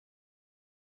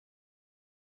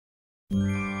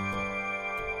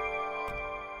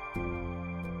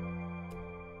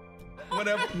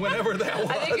whenever that was.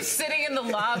 I think you're sitting in the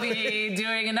lobby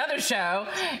doing another show,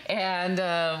 and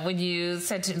when you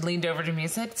leaned over to me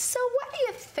and said, "So what do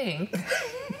you think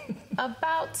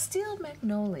about Steel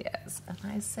Magnolias?" And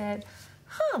I said,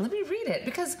 let me read it,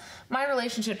 because my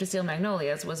relationship to Steel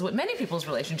Magnolias was what many people's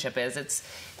relationship is.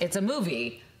 It's a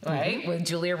movie, right? With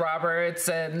Julia Roberts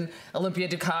and Olympia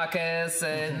Dukakis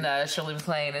and Shirley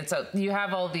MacLaine, and so you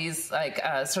have all these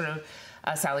sort of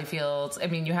Sally Fields. I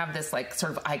mean, you have this like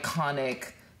sort of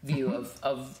iconic view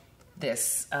of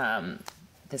this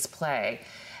this play,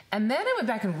 and then I went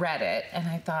back and read it, and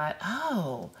I thought,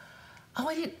 oh,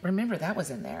 I didn't remember that was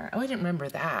in there. Oh, I didn't remember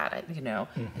that. I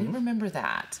didn't remember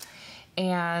that.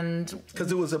 And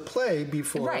because it was a play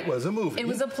before it was a movie. It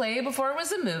was a play before it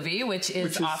was a movie, which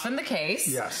is often the case.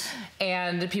 Yes.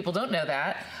 And people don't know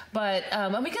that. But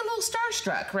and we get a little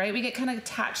starstruck, right? We get kind of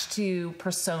attached to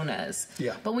personas.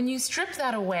 Yeah. But when you strip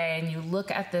that away and you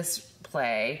look at this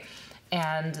play,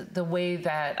 and the way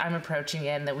that I'm approaching it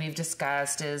and that we've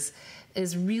discussed is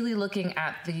really looking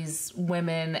at these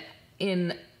women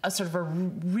in a sort of a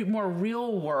more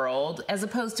real world, as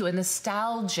opposed to a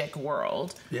nostalgic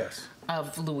world. Yes.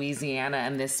 Of Louisiana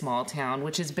and this small town,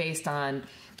 which is based on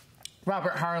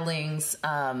Robert Harling's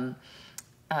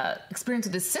experience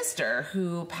with his sister,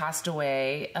 who passed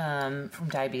away from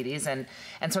diabetes, and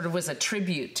sort of was a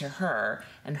tribute to her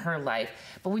and her life.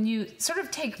 But when you sort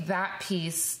of take that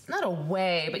piece, not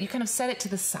away, but you kind of set it to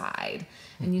the side,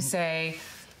 and you say,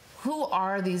 who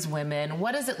are these women?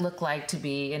 What does it look like to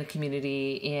be in a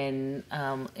community in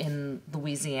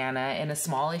Louisiana, in a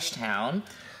smallish town?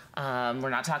 We're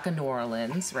not talking New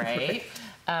Orleans, right?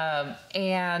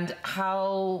 And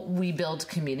how we build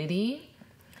community,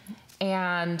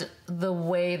 and the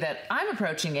way that I'm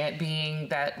approaching it being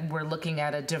that we're looking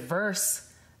at a diverse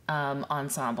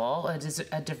ensemble,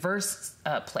 a diverse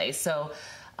place. So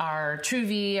our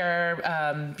Truvy,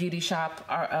 our beauty shop,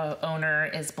 our owner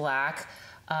is Black.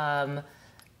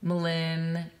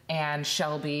 Malin and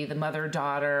Shelby, the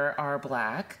mother-daughter, are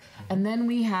Black. And then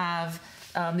we have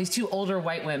these two older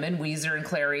white women, Weezer and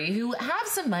Clary, who have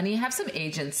some money, have some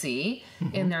agency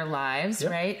in their lives,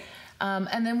 right?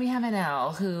 And then we have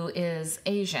Annelle, who is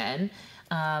Asian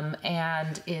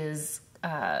and is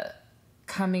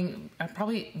coming,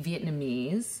 probably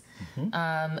Vietnamese,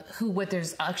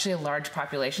 there's actually a large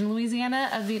population in Louisiana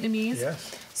of Vietnamese.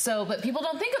 Yes. So, but people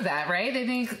don't think of that, right? They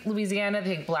think Louisiana,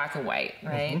 they think black and white,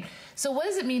 right? So what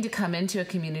does it mean to come into a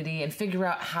community and figure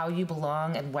out how you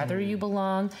belong and whether you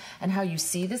belong and how you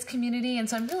see this community? And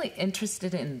so I'm really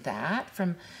interested in that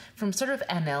from sort of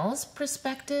Annelle's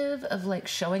perspective of like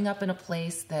showing up in a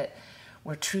place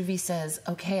where Truvy says,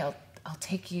 okay, I'll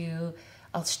take you,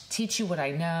 I'll teach you what I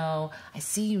know. I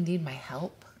see you need my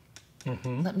help.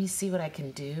 Let me see what I can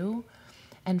do.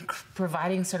 And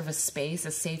providing sort of a space,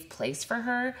 a safe place for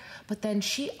her. But then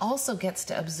she also gets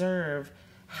to observe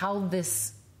how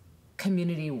this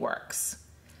community works.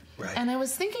 Right. And I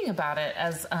was thinking about it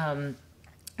as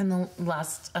in the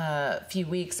last few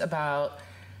weeks about,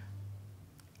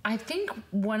 I think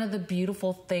one of the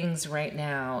beautiful things right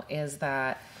now is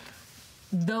that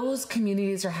those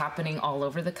communities are happening all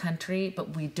over the country,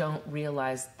 but we don't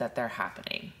realize that they're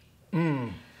happening.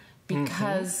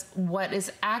 Because what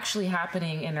is actually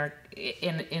happening in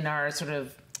our sort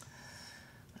of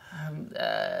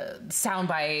sound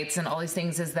bites and all these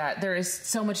things is that there is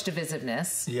so much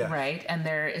divisiveness, right? And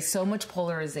there is so much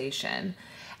polarization.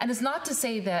 And it's not to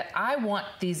say that I want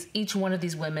each one of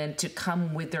these women to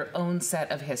come with their own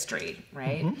set of history,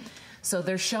 right? So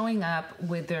they're showing up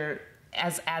with their,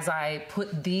 as I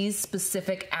put these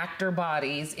specific actor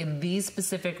bodies in these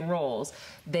specific roles,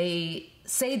 they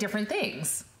say different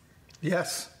things.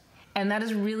 Yes. And that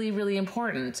is really, really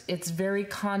important. It's very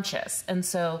conscious. And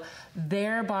so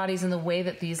their bodies and the way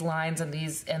that these lines and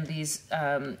these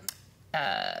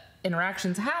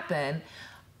interactions happen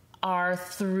are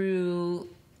through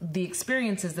the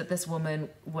experiences that this woman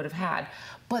would have had.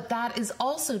 But that is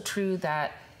also true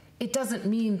that it doesn't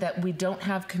mean that we don't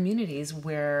have communities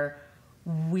where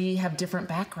we have different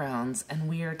backgrounds and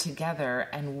we are together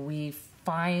and we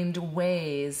find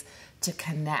ways to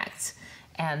connect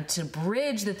and to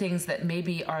bridge the things that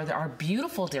maybe are our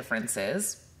beautiful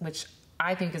differences, which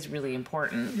I think is really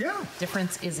important. Yeah.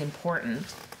 Difference is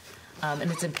important, and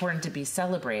it's important to be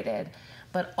celebrated,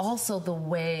 but also the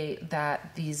way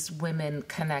that these women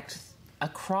connect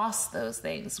across those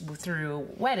things through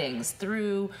weddings,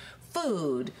 through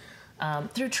food,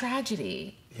 through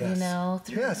tragedy. Yes. You know,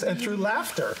 and through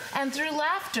laughter. And through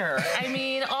laughter. I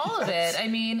mean, all of it. I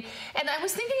mean, and I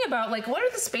was thinking about, like, what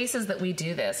are the spaces that we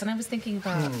do this? And I was thinking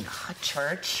about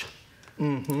church,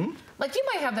 Mm-hmm. Like, you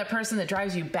might have that person that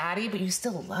drives you batty, but you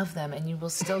still love them and you will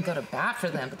still go to bat for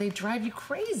them, but they drive you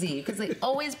crazy because they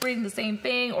always bring the same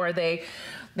thing, or they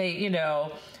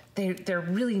they're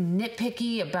really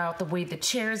nitpicky about the way the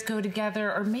chairs go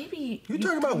together, or maybe... You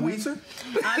talking about Weezer?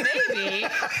 Maybe.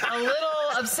 A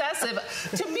little obsessive.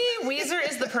 To me, Weezer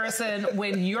is the person,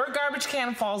 when your garbage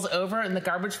can falls over and the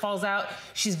garbage falls out,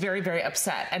 she's very, very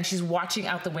upset. And she's watching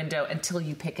out the window until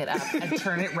you pick it up and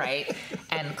turn it right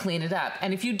and clean it up.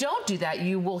 And if you don't do that,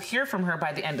 you will hear from her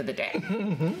by the end of the day.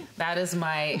 Mm-hmm. That is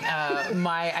my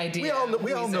idea.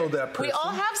 We all know that person. We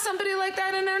all have somebody like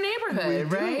that in our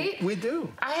neighborhood, right? We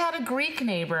do. I had a Greek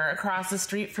neighbor across the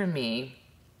street from me,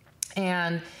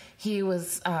 and he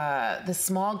was this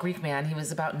small Greek man. He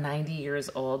was about 90 years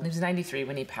old. He was 93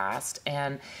 when he passed,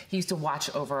 and he used to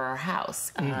watch over our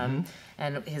house. And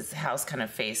his house kind of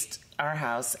faced our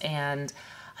house, and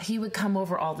he would come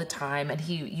over all the time, and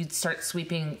you'd start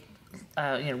sweeping,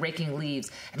 raking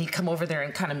leaves, and he'd come over there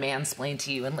and kind of mansplain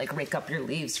to you and like rake up your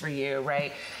leaves for you,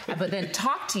 right? But then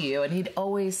talk to you, and he'd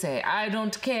always say, "I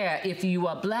don't care if you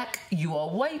are black, you are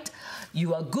white,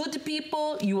 you are good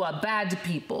people, you are bad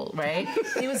people," right?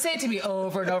 He would say it to me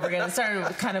over and over again. It started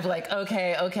kind of like,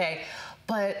 okay.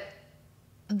 But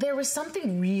there was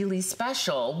something really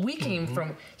special. We came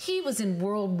from, he was in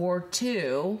World War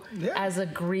II as a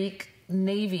Greek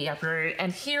Navy operator,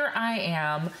 and here I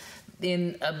am,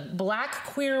 in a black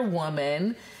queer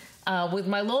woman with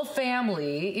my little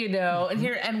family,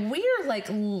 and we're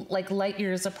like light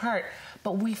years apart.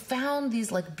 But we found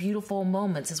these like beautiful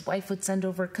moments. His wife would send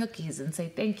over cookies and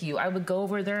say thank you. I would go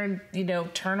over there and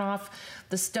turn off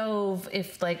the stove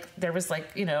if like there was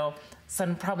like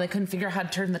son probably couldn't figure out how to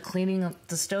turn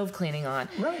the stove cleaning on.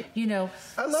 Right.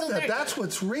 I love that. That's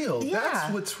what's real. Yeah.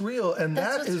 That's what's real. And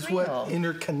that is what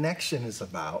interconnection is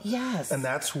about. Yes. And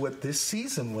that's what this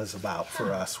season was about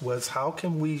for us, was how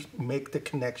can we make the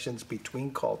connections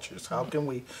between cultures? How can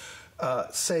we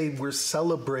say we're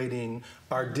celebrating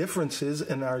our differences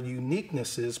and our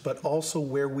uniquenesses, but also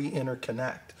where we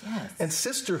interconnect. Yes. And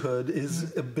sisterhood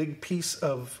is a big piece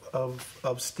of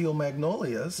Steel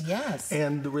Magnolias. Yes.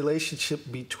 And the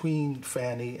relationship between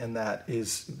Fannie and that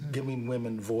is giving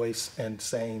women voice and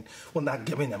saying, well, not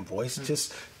giving them voice,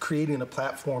 just creating a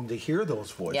platform to hear those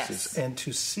voices and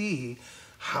to see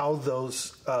how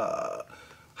those,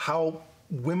 how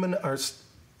women are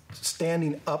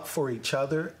standing up for each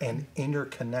other and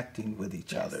interconnecting with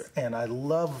each other. And I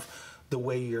love the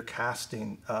way you're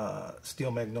casting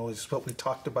Steel Magnolias, what we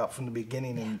talked about from the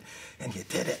beginning, and you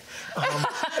did it.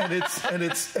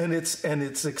 And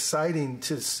it's exciting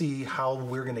to see how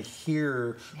we're going to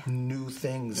hear new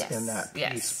things in that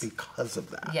piece because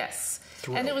of that. Yes.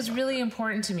 And it was really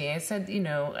important to me. I said,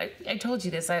 I told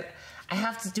you this, I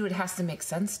have to do it. It has to make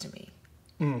sense to me.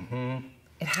 Mm-hmm.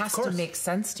 It has to make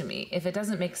sense to me. If it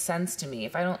doesn't make sense to me,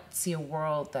 if I don't see a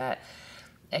world that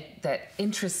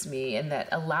interests me and that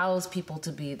allows people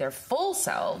to be their full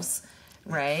selves,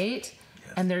 right?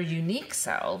 Yes. And their unique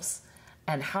selves,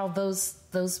 and how those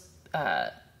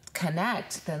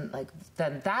connect, then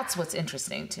that's what's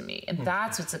interesting to me, and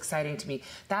that's what's exciting to me.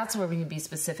 That's where we can be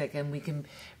specific and we can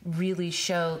really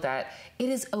show that it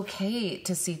is okay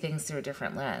to see things through a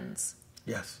different lens.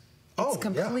 Yes. It's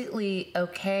completely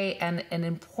okay and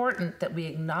important that we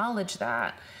acknowledge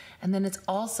that. And then it's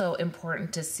also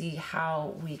important to see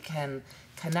how we can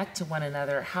connect to one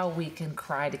another, how we can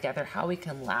cry together, how we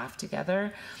can laugh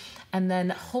together. And then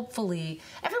hopefully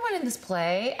everyone in this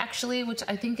play, actually, which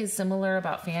I think is similar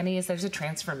about Fannie, is there's a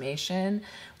transformation,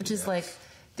 which is like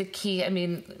the key. I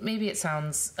mean, maybe it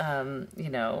sounds, I don't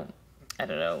know,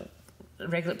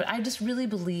 regular, but I just really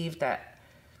believe that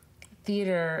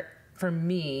theater, for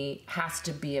me, has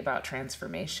to be about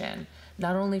transformation,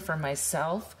 not only for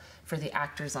myself, for the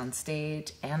actors on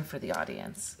stage, and for the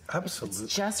audience. Absolutely. If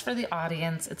it's just for the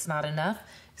audience, it's not enough.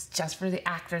 It's just for the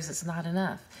actors, it's not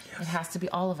enough. Yes. It has to be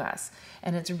all of us.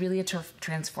 And it's really a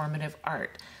transformative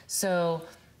art. So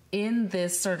in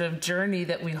this sort of journey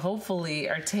that we hopefully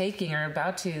are taking or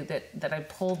about to, that I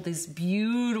pulled this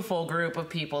beautiful group of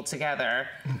people together.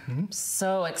 I'm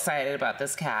so excited about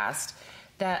this cast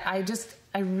that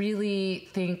I really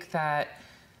think that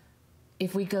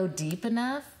if we go deep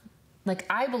enough, like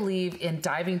I believe in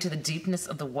diving to the deepness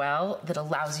of the well that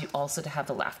allows you also to have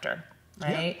the laughter,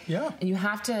 right? Yeah. And you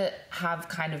have to have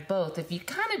kind of both. If you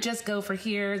kind of just go for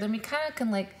here, then we kind of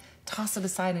can like toss it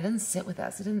aside. It doesn't sit with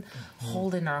us. It didn't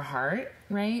hold in our heart,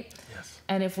 right? Yes.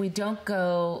 And if we don't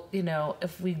go,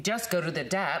 if we just go to the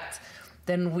depth,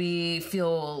 then we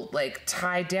feel like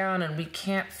tied down and we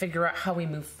can't figure out how we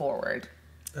move forward.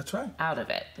 That's right. Out of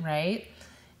it, right?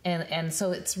 And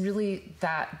so it's really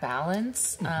that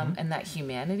balance and that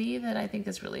humanity that I think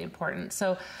is really important.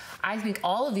 So I think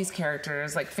all of these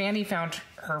characters, like Fannie found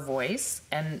her voice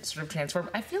and sort of transformed.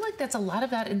 I feel like that's a lot of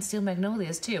that in Steel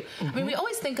Magnolias too. I mean, we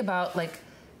always think about like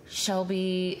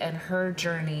Shelby and her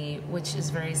journey, which is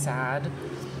very sad,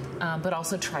 but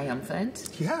also triumphant.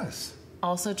 Yes.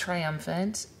 Also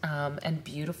triumphant and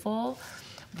beautiful.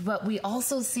 But we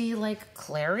also see like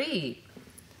Clary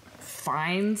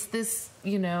finds this,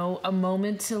 you know, a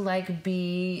moment to like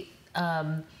be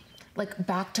like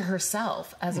back to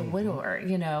herself as a widower,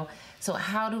 you know. So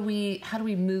how do we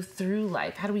move through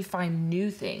life? How do we find new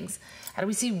things? How do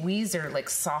we see Weezer like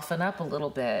soften up a little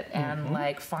bit and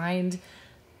like find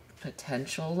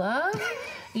potential love,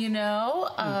 you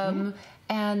know,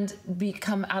 and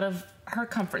become out of her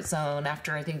comfort zone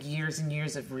after I think years and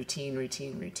years of routine. We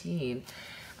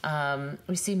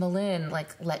see Malin like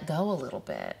let go a little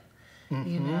bit.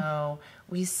 You know,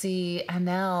 we see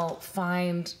Annelle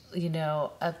find, you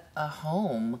know, a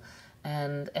home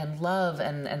and love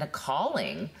and a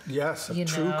calling. Yes, a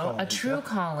true calling. A true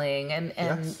calling. And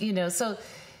yes. You know, so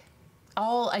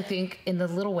all I think in the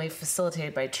little way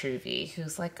facilitated by Truvy,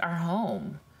 who's like our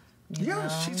home. You know?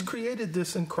 She's created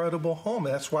this incredible home.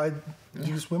 That's why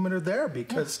these women are there,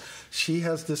 because she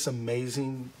has this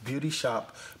amazing beauty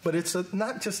shop. But it's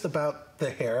not just about the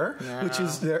hair, which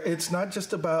is there. It's not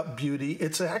just about beauty.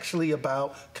 It's actually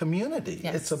about community.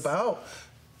 Yes. It's about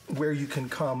where you can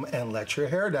come and let your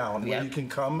hair down, where you can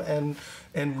come and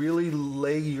really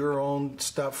lay your own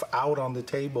stuff out on the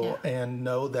table and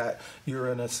know that you're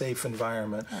in a safe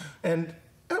environment. And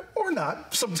or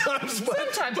not sometimes, but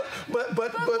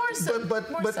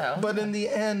in the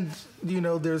end, you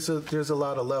know, there's a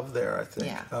lot of love there. I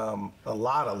think a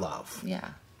lot of love.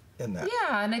 In that.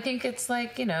 Yeah, and I think it's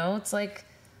like, you know, it's like,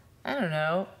 I don't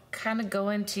know, kind of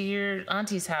going to your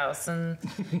auntie's house, and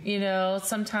you know,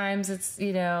 sometimes it's,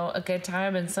 you know, a good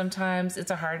time, and sometimes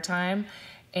it's a hard time,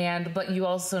 but you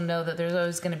also know that there's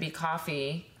always going to be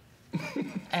coffee,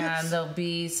 and there'll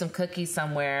be some cookies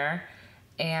somewhere.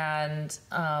 And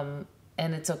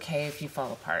it's okay if you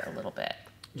fall apart a little bit,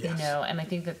 you know. And I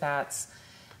think that's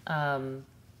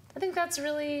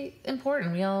really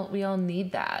important. We all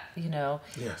need that, you know.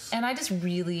 Yes. And I just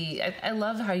really, I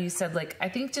love how you said, like, I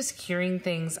think just hearing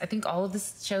things. I think all of the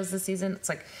shows this season, it's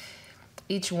like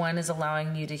each one is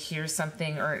allowing you to hear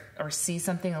something or see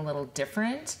something a little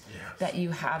different that you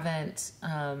haven't.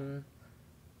 You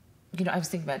know, I was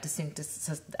thinking about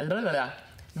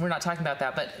we're not talking about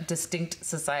that, but distinct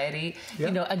society,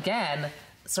 you know, again,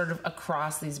 sort of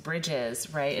across these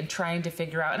bridges, right? And trying to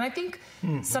figure out, and I think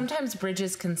sometimes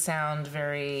bridges can sound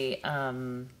very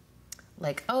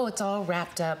like, oh, it's all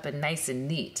wrapped up and nice and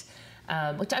neat,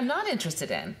 which I'm not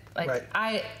interested in. Like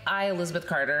I, Elizabeth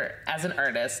Carter, as an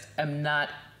artist, am not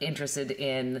interested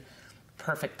in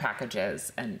perfect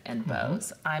packages and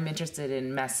bows. I'm interested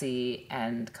in messy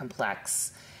and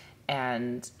complex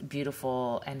and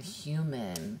beautiful and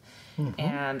human.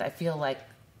 And I feel like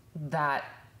that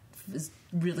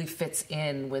really fits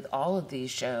in with all of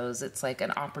these shows. It's like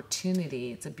an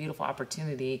opportunity. It's a beautiful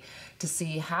opportunity to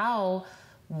see how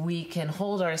we can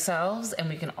hold ourselves and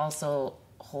we can also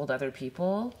hold other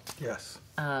people. Yes.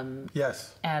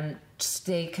 And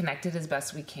stay connected as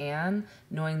best we can,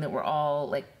 knowing that we're all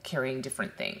like carrying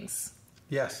different things.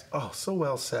 Yes. Oh, so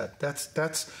well said.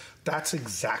 That's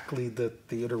exactly the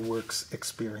Theater Works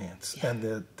experience and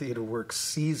the Theater Works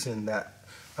season that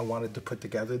I wanted to put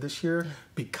together this year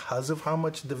because of how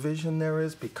much division there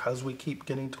is, because we keep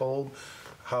getting told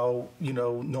how, you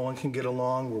know, no one can get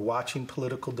along. We're watching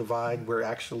political divide. We're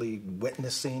actually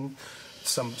witnessing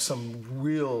some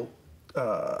real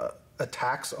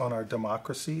attacks on our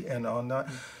democracy and on that.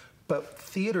 But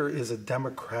theater is a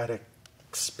democratic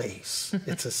space.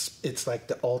 It's like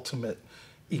the ultimate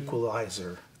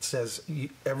equalizer. It says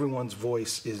everyone's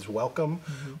voice is welcome.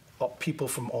 People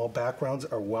from all backgrounds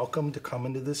are welcome to come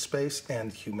into this space,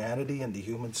 and humanity and the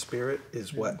human spirit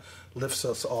is what lifts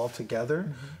us all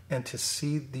together. And to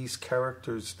see these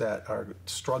characters that are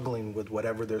struggling with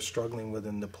whatever they're struggling with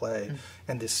in the play,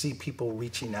 and to see people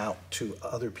reaching out to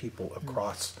other people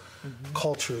across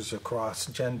cultures, across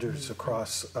genders,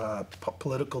 across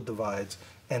political divides,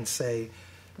 and say,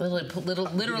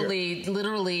 literally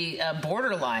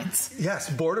borderlines. Yes,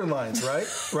 borderlines,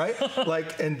 right?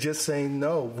 Like, and just saying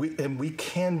no. We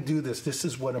can do this. This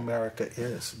is what America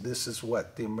is. This is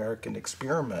what the American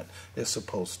experiment is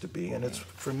supposed to be. And it's,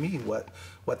 for me, what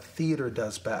theater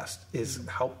does best is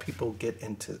help people get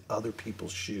into other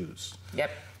people's shoes.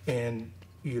 Yep. And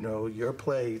your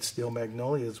play, Steel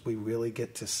Magnolias, we really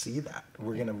get to see that.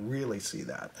 We're going to really see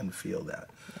that and feel that.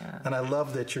 Yeah. And I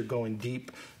love that you're going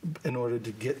deep in order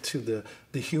to get to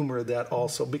the humor of that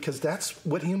also, because that's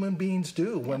what human beings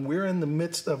do. When we're in the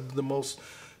midst of the most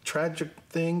tragic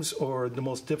things or the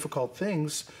most difficult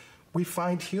things, we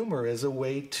find humor as a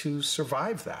way to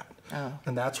survive that. Oh.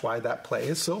 And that's why that play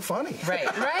is so funny.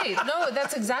 Right. No,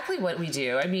 that's exactly what we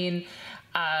do. I mean,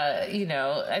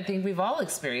 I think we've all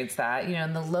experienced that,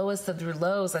 in the lowest of your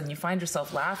lows, and you find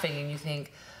yourself laughing and you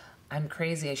think, I'm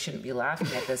crazy, I shouldn't be laughing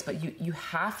at this, but you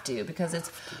have to, because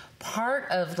it's part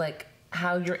of like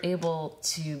how you're able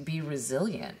to be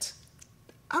resilient.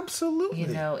 Absolutely.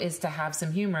 Is to have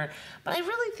some humor. But I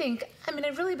really think,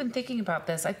 I've really been thinking about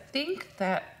this. I think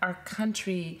that our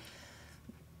country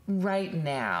right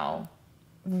now,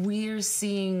 we're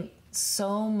seeing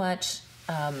so much,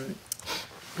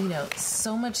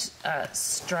 so much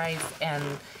strife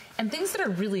and things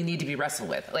that really need to be wrestled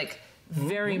with, like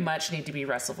very much need to be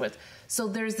wrestled with. So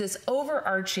there's this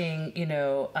overarching,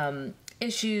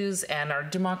 issues and our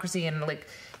democracy and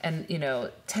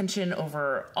tension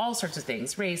over all sorts of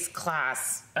things, race,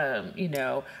 class,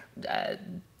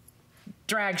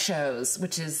 drag shows,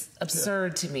 which is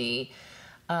absurd to me.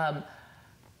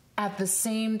 At the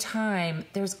same time,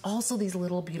 there's also these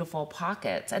little beautiful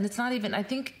pockets, and it's not even, I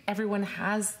think everyone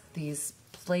has these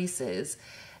places,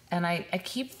 and I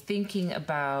keep thinking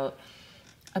about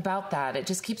that. It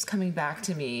just keeps coming back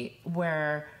to me,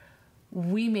 where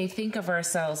we may think of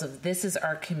ourselves of this is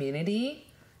our community,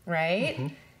 right? Mm-hmm.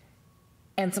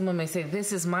 And someone may say,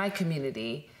 this is my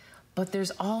community, but there's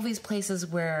all these places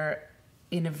where,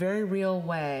 in a very real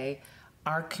way,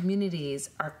 our communities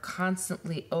are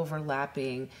constantly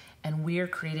overlapping, and we are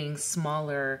creating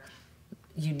smaller,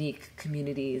 unique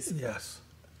communities. Yes.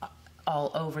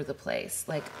 All over the place.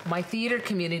 Like, my theater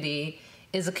community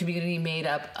is a community made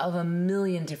up of a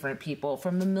million different people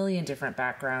from a million different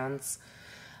backgrounds.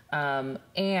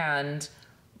 And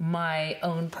my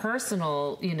own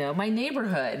personal, my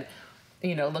neighborhood,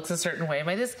 looks a certain way.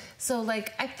 So,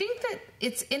 I think that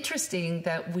it's interesting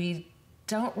that we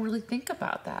don't really think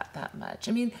about that much.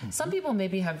 I mean, some people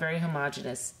maybe have very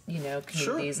homogenous, communities,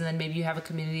 sure. And then maybe you have a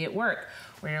community at work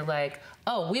where you're like,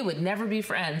 oh, we would never be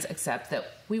friends except that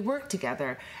we work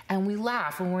together and we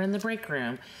laugh when we're in the break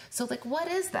room. So, what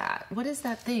is that? What is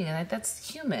that thing? And that's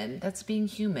human. That's being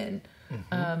human.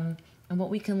 Mm-hmm. And what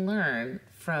we can learn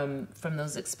from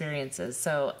those experiences.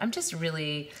 So I'm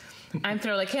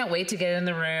thrilled. I can't wait to get in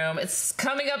the room. It's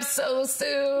coming up so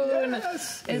soon.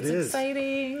 Yes, it's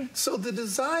exciting. So the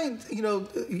design,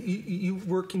 you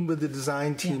working with the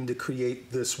design team to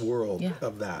create this world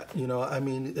of that.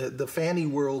 The Fannie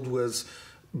world was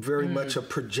very much a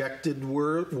projected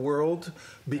world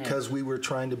because we were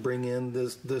trying to bring in the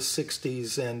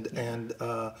 60s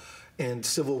and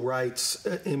civil rights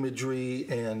imagery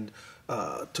and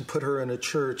to put her in a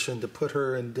church and to put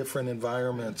her in different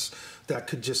environments that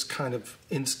could just kind of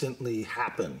instantly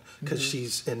happen because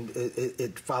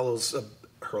it follows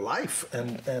her life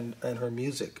and her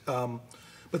music.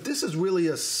 But this is really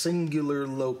a singular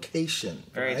location.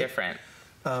 Very right? different.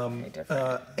 Very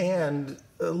different. And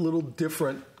a little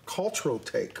different cultural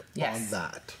take on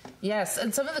that. Yes,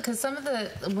 and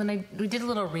we did a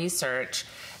little research,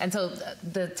 and so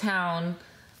the town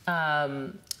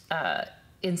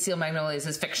in Steel Magnolias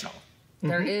is fictional. Mm-hmm.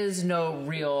 There is no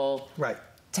real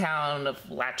town of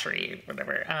Latry,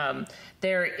 whatever.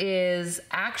 There is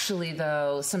actually,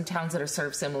 though, some towns that are sort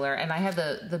of similar, and I had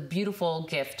the beautiful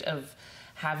gift of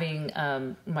having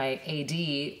my AD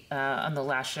on the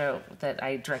last show that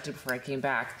I directed before I came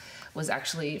back was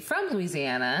actually from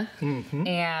Louisiana. Mm-hmm.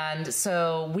 And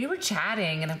so we were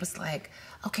chatting, and I was like,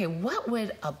 okay, what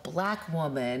would a black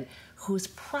woman who's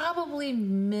probably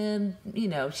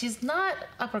she's not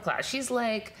upper class. She's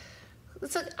I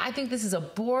think this is a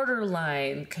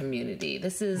borderline community.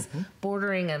 This is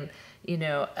bordering on,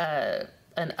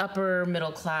 an upper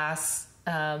middle class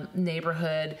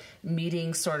neighborhood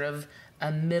meeting sort of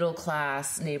a middle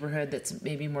class neighborhood that's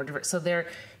maybe more diverse. So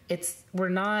we're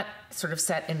not sort of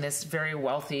set in this very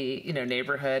wealthy,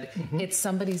 neighborhood. Mm-hmm. It's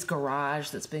somebody's garage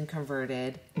that's been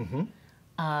converted. Mm-hmm.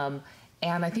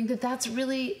 And I think that's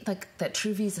really that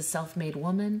Truvy's a self-made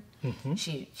woman. Mm-hmm.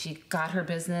 She got her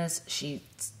business. She,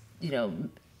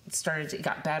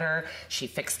 got better. She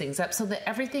fixed things up so that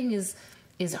everything is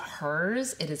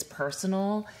hers. It is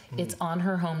personal. Mm-hmm. It's on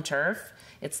her home turf.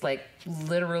 It's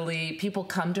literally people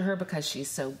come to her because she's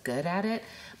so good at it.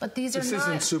 But this isn't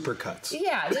Supercuts.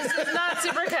 Yeah, this is not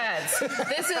Supercuts.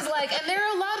 This is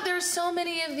and there's so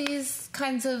many of these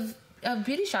kinds of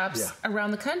beauty shops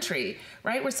around the country,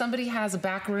 right? Where somebody has a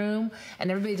back room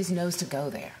and everybody just knows to go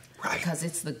there. Right. Because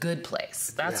it's the good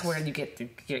place. That's where you get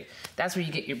that's where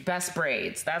you get your best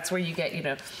braids. That's where you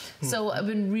get, So I've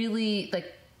been really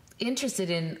like interested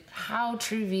in how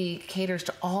Truvy caters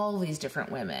to all these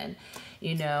different women,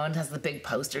 and has the big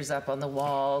posters up on the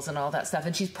walls and all that stuff.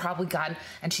 And she's probably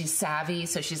and she's savvy.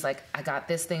 So she's like, I got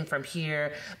this thing from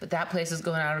here, but that place is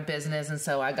going out of business. And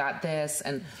so I got this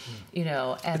and, and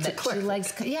it's that eclectic. She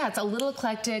likes, it's a little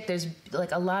eclectic. There's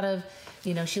like a lot of,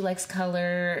 she likes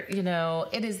color,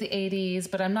 it is the 80s,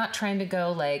 but I'm not trying to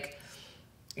go like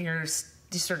your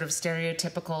sort of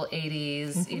stereotypical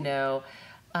 80s,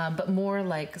 but more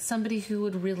like somebody who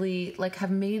would really like have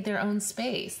made their own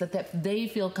space that they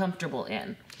feel comfortable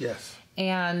in. Yes.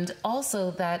 And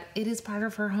also that it is part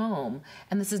of her home.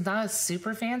 And this is not a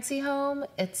super fancy home.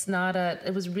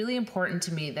 It was really important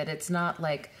to me that it's not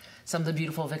like some of the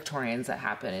beautiful Victorians that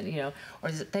happen,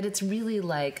 or that it's really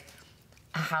like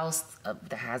a house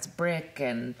that has brick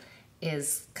and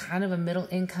is kind of a middle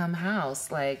income house.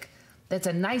 Like that's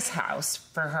a nice house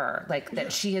for her, like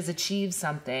that she has achieved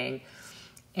something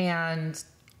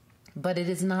but it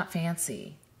is not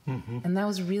fancy. Mm-hmm. And that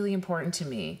was really important to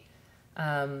me.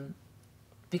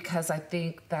 Because I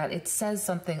think that it says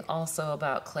something also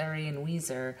about Clary and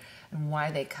Weezer and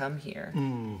why they come here.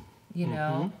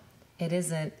 It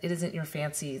isn't your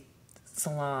fancy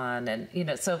salon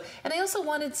and so, and I also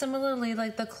wanted similarly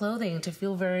like the clothing to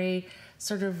feel very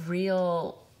sort of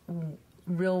real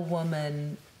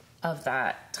woman of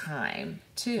that time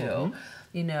too.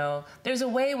 There's a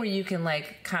way where you can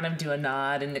like kind of do a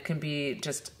nod and it can be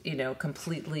just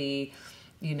completely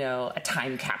a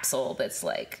time capsule that's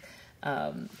like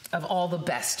of all the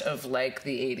best of like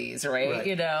the 80s, right?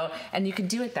 And you can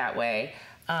do it that way.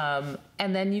 And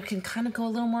then you can kind of go a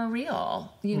little more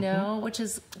real, which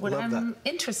is what I'm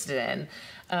interested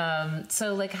in.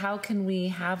 So like, how can we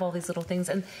have all these little things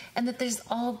and that there's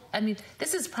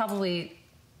this is probably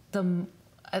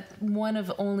one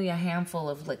of only a handful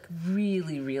of like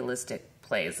really realistic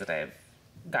plays that I've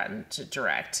gotten to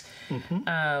direct.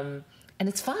 And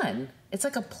it's fun. It's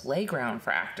like a playground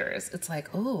for actors. It's like,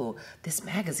 oh, this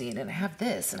magazine, and I have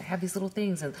this, and I have these little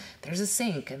things, and there's a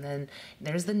sink, and then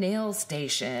there's the nail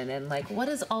station, and like, what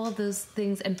is all of those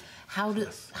things, and how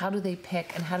do they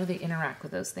pick, and how do they interact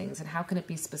with those things, and how can it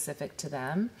be specific to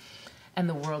them and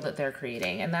the world that they're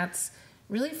creating? And that's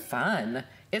really fun.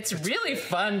 It's really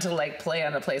fun to like play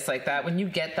on a place like that when you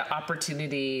get the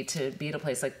opportunity to be at a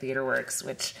place like TheaterWorks,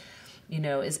 which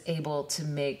is able to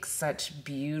make such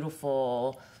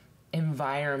beautiful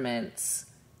environments,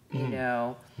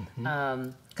 because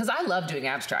I love doing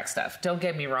abstract stuff. Don't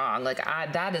get me wrong. Like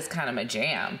that is kind of my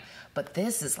jam, but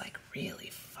this is like really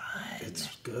fun.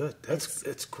 It's good.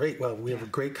 It's great. Well, we have a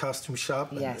great costume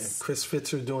shop. And Chris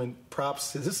Fitzer doing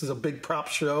props. This is a big prop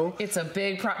show. It's a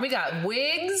big prop. We got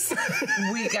wigs.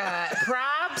 We got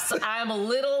props. I'm a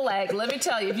little like, let me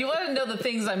tell you, if you want to know the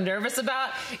things I'm nervous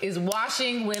about is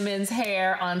washing women's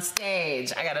hair on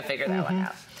stage. I got to figure that one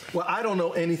out. Well, I don't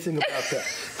know anything about that.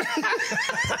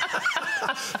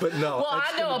 But no. Well,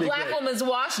 I know a black woman's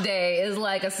wash day is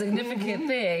like a significant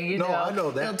thing. No, I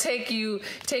know that. It'll take you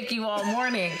all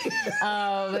morning.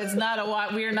 It's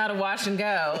not we're not a wash and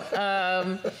go.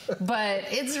 But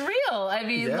it's real. I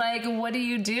mean, like, what do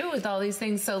you do with all these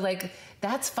things? So like,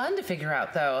 that's fun to figure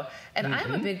out though. And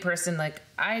I'm a big person. Like,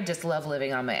 I just love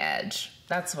living on the edge.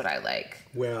 That's what I like.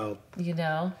 Well, here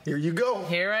you go.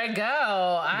 Here I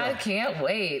go. I can't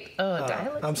wait.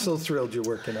 I'm so thrilled you're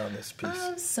working on this piece.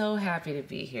 I'm so happy to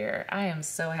be here. I am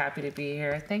so happy to be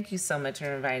here. Thank you so much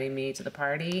for inviting me to the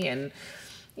party. And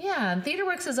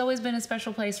TheaterWorks has always been a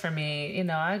special place for me.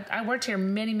 I worked here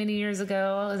many, many years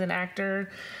ago as an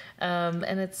actor.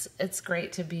 And it's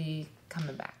great to be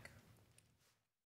coming back.